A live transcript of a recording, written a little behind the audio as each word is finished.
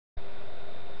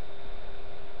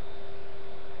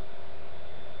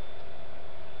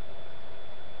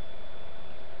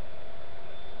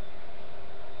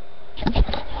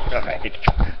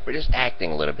We're just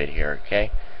acting a little bit here,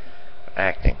 okay?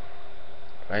 Acting.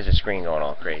 Why is the screen going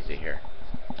all crazy here?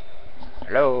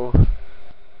 Hello?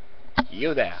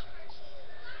 You there?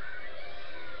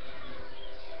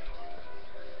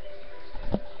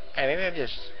 Hey, maybe I'm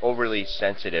just overly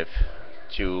sensitive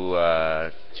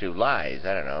to lies.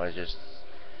 I don't know. It's just...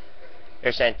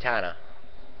 There's Santana.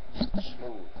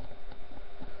 Smooth.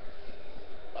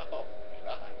 Oh,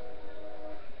 God.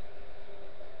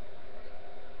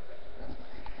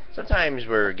 Sometimes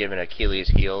we're given Achilles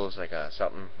heels, like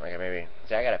something, like maybe...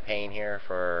 See, I got a pain here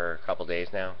for a couple days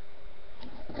now.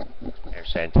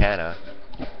 There's Santana.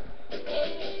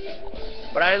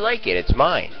 But I like it. It's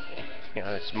mine. You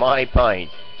know, it's my pint.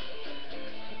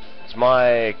 It's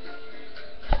my...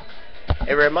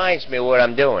 It reminds me of what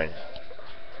I'm doing.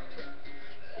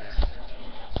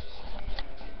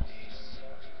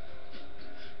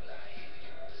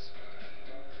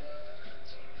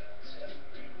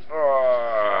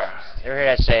 You ever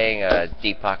hear that saying,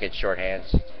 deep pockets, short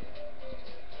hands?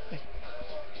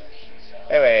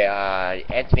 Anyway,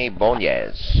 Anthony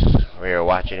Bonez. We were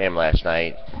watching him last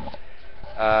night.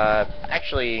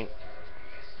 Actually,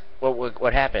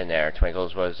 what happened there,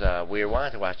 Twinkles, was we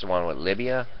wanted to watch the one with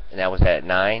Libya, and that was at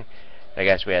 9. I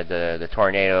guess we had the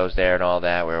tornadoes there and all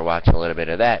that. We were watching a little bit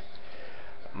of that.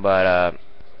 But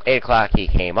 8 o'clock he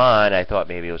came on. I thought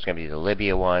maybe it was going to be the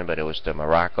Libya one, but it was the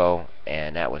Morocco,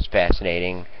 and that was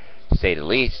fascinating, to say the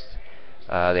least.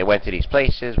 They went to these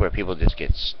places where people just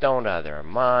get stoned out of their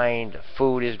mind. The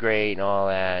food is great and all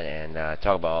that, and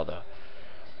talk about all the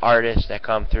artists that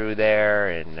come through there,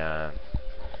 and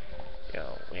you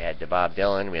know, we had the Bob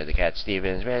Dylan, we had the Cat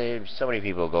Stevens. Man, so many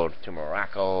people go to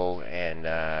Morocco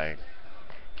and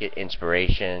get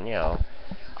inspiration. You know,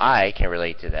 I can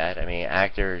relate to that. I mean,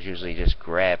 actors usually just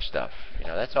grab stuff. You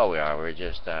know, that's all we are. We're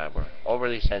just we're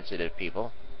overly sensitive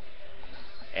people,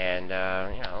 and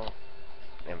you know.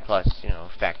 And plus, you know,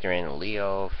 factor in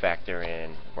Leo, factor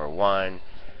in we're one,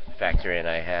 factor in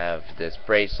I have this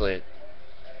bracelet.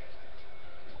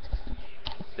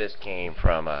 This came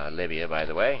from Libya, by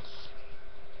the way.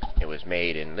 It was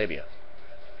made in Libya.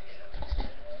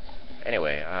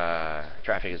 Anyway,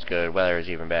 traffic is good, weather is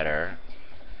even better.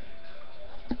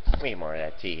 We need more of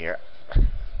that tea here.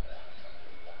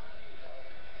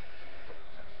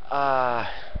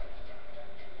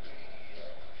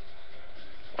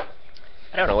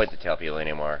 I don't know what to tell people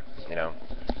anymore, you know.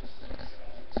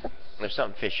 There's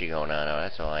something fishy going on,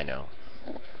 that's all I know.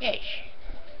 Yes,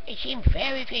 it seems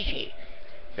very fishy.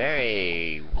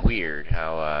 Very weird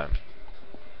how,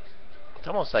 it's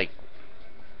almost like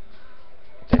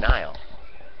denial.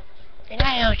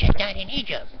 Denial is just not in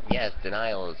Egypt. Yes,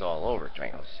 denial is all over,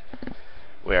 Twinkles.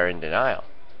 We are in denial.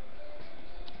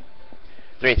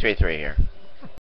 333 here.